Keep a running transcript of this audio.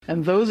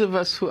And those of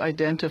us who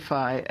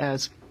identify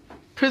as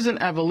prison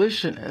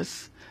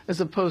abolitionists, as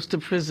opposed to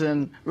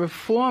prison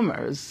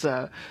reformers,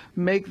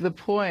 make the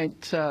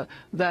point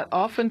that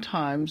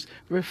oftentimes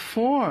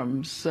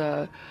reforms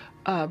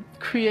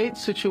create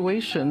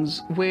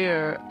situations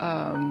where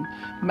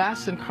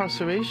mass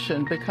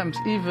incarceration becomes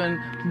even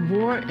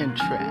more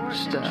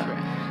entrenched.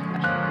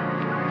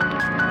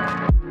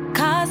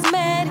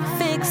 Cosmetic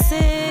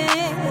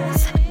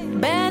fixes,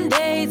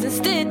 band-aids and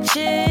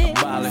stitches.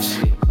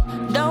 Abolish it.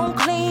 Don't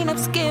clean up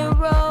Skid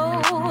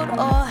Row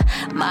or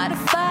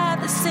modify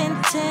the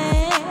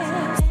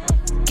sentence.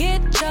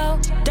 Get your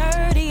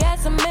dirty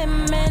ass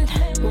amendment.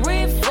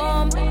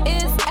 Reform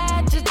is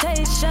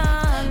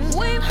agitation.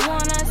 We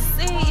wanna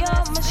see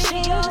your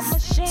machines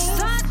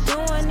start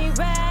doing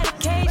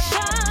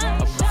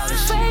eradication.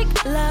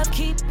 Fake love,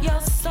 keep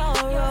your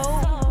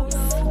sorrow.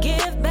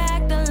 Give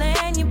back the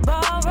land you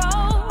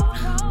borrowed.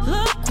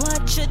 Look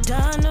what you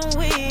done to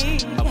we.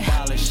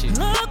 Abolish it.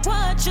 Look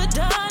what you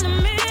done to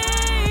me.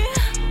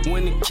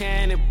 When the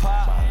cannon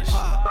pop,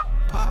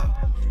 pop,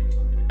 pop.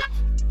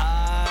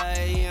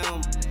 I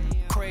am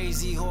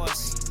crazy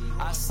horse.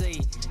 I say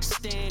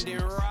stand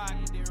and rock.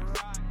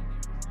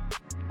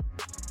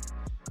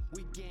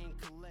 We gain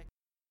collect.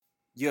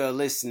 You're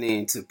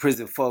listening to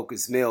Prison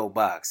Focus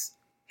Mailbox.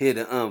 Hear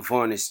the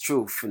unvarnished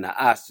truth from the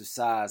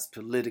ostracized,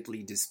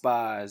 politically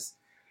despised,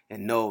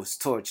 and those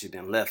tortured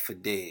and left for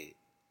dead.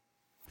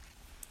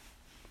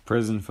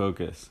 Prison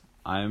Focus.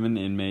 I am an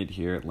inmate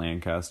here at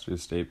Lancaster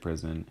State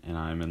Prison, and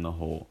I am in the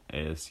Hole,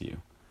 ASU.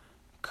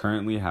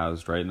 Currently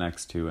housed right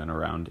next to and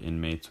around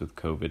inmates with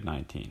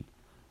COVID-19.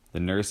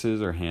 The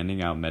nurses are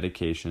handing out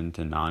medication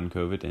to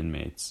non-COVID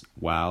inmates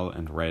while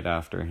and right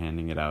after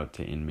handing it out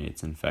to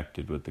inmates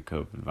infected with the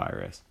COVID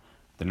virus.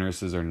 The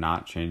nurses are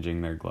not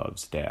changing their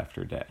gloves day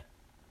after day.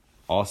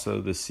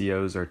 Also, the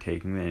COs are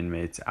taking the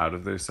inmates out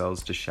of their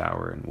cells to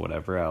shower and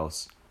whatever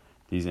else.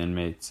 These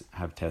inmates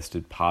have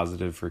tested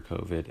positive for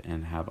COVID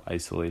and have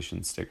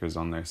isolation stickers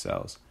on their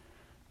cells.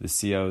 The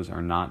COs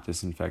are not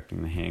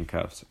disinfecting the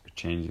handcuffs or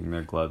changing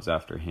their gloves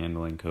after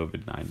handling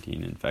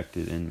COVID-19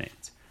 infected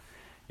inmates.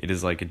 It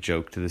is like a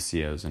joke to the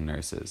COs and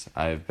nurses.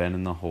 I have been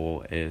in the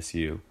Hole,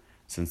 ASU,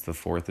 since the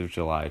 4th of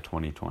July,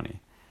 2020.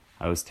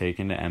 I was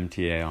taken to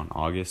MTA on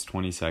August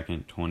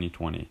 22nd,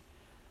 2020,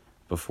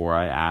 before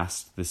I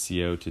asked the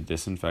CO to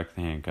disinfect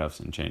the handcuffs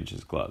and change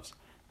his gloves.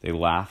 They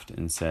laughed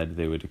and said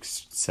they would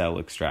cell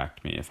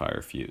extract me if I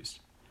refused.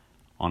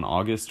 On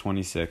August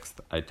 26th,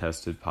 I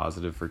tested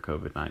positive for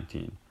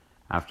COVID-19.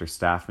 After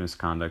staff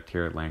misconduct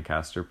here at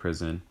Lancaster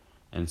Prison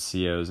and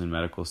COs and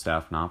medical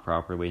staff not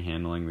properly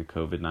handling the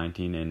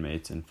COVID-19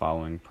 inmates and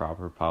following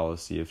proper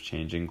policy of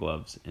changing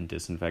gloves and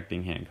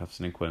disinfecting handcuffs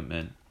and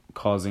equipment,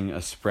 causing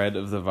a spread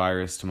of the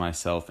virus to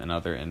myself and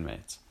other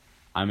inmates.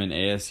 I'm in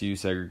ASU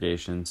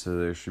segregation, so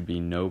there should be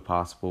no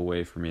possible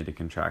way for me to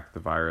contract the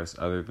virus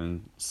other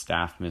than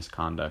staff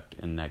misconduct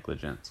and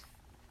negligence.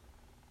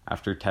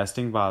 After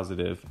testing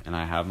positive, and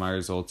I have my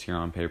results here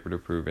on paper to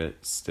prove it,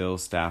 still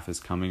staff is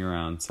coming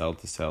around cell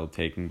to cell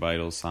taking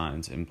vital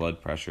signs and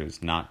blood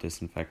pressures, not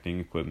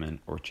disinfecting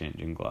equipment or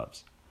changing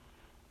gloves.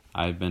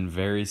 I have been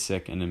very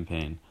sick and in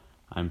pain.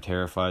 I'm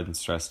terrified and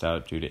stressed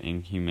out due to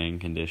inhumane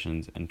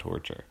conditions and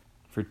torture.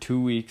 For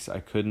 2 weeks, I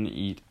couldn't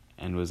eat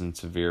and was in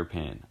severe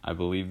pain. I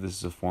believe this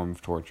is a form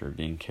of torture,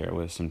 being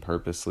careless and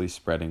purposely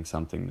spreading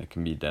something that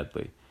can be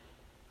deadly.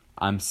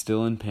 I'm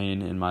still in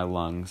pain in my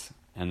lungs,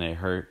 and they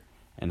hurt,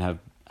 and have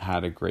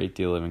had a great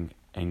deal of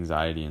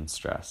anxiety and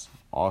stress.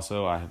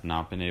 Also, I have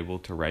not been able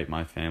to write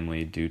my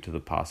family due to the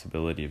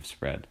possibility of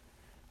spread.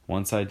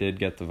 Once I did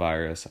get the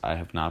virus, I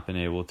have not been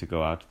able to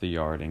go out to the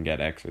yard and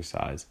get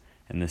exercise,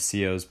 and the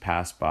COs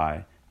pass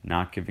by,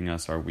 not giving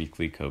us our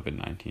weekly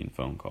COVID-19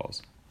 phone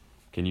calls.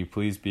 Can you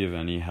please be of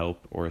any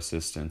help or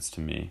assistance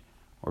to me,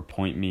 or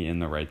point me in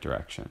the right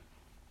direction,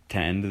 to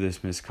end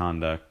this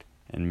misconduct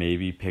and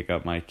maybe pick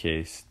up my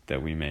case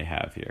that we may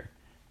have here?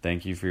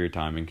 Thank you for your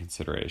time and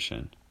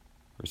consideration.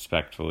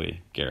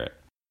 Respectfully, Garrett.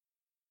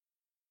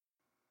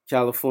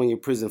 California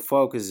Prison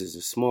Focus is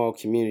a small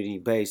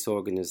community-based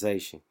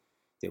organization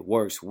that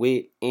works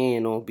with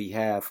and on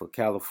behalf of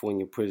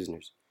California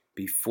prisoners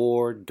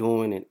before,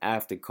 during, and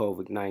after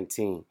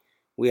COVID-19.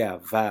 We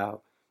have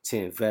vowed to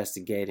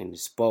investigate and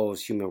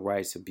expose human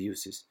rights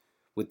abuses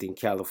within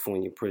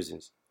California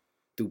prisons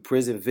through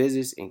prison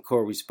visits and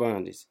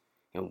correspondence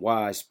and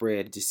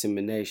widespread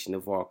dissemination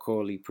of our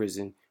quarterly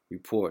prison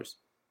reports.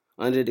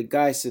 Under the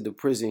guise of the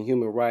Prison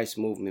Human Rights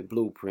Movement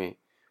Blueprint,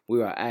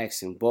 we are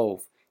asking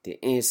both the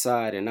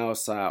inside and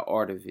outside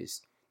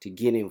archivists to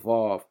get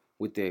involved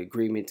with the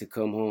agreement to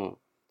come home,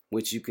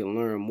 which you can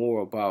learn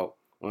more about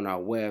on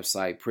our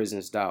website,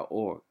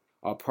 prisons.org.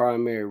 Our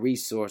primary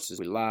resources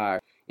rely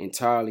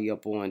entirely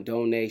upon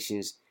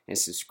donations and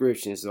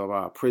subscriptions of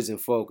our Prison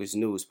Focus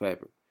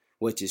newspaper,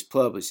 which is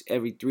published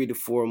every 3 to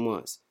 4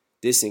 months.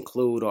 This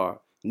includes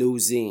our new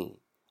zine,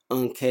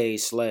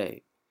 Uncaged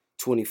Slave,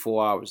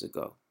 24 hours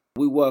ago.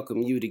 We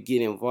welcome you to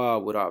get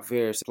involved with our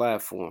various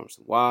platforms.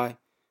 Why?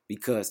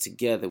 Because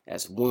together,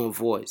 as one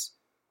voice,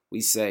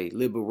 We say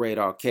liberate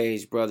our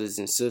caged brothers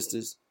and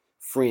sisters.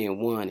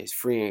 Freeing one is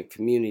freeing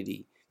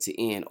community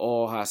to end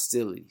all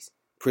hostilities.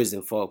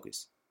 Prison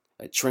Focus,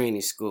 a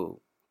training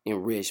school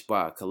enriched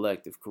by a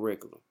collective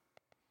curriculum.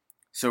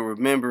 So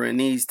remember, in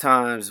these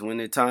times, when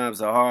the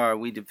times are hard,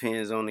 we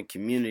depends on the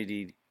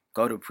community.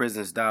 Go to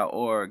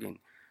prisons.org and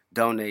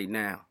donate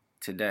now,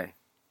 today.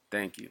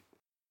 Thank you.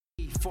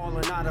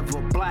 Falling out of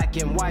a black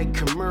and white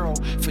Camaro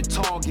for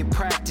target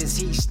practice,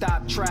 he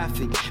stopped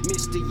traffic.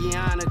 Mr.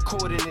 Yana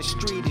caught in the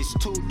street, it's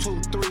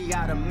 223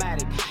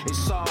 automatic.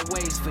 It's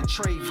always for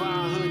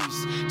Trayvon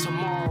hoodies,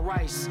 Tamar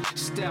Rice,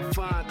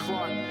 Stephon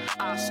Clark,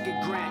 Oscar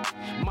Grant,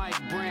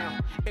 Mike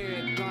Brown,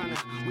 Eric Garner.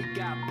 We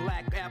got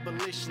black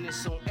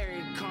abolitionists on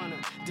every corner.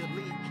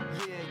 Delete,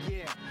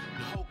 yeah.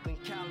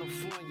 Oakland,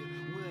 California,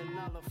 we'll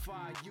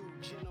nullify you,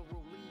 General.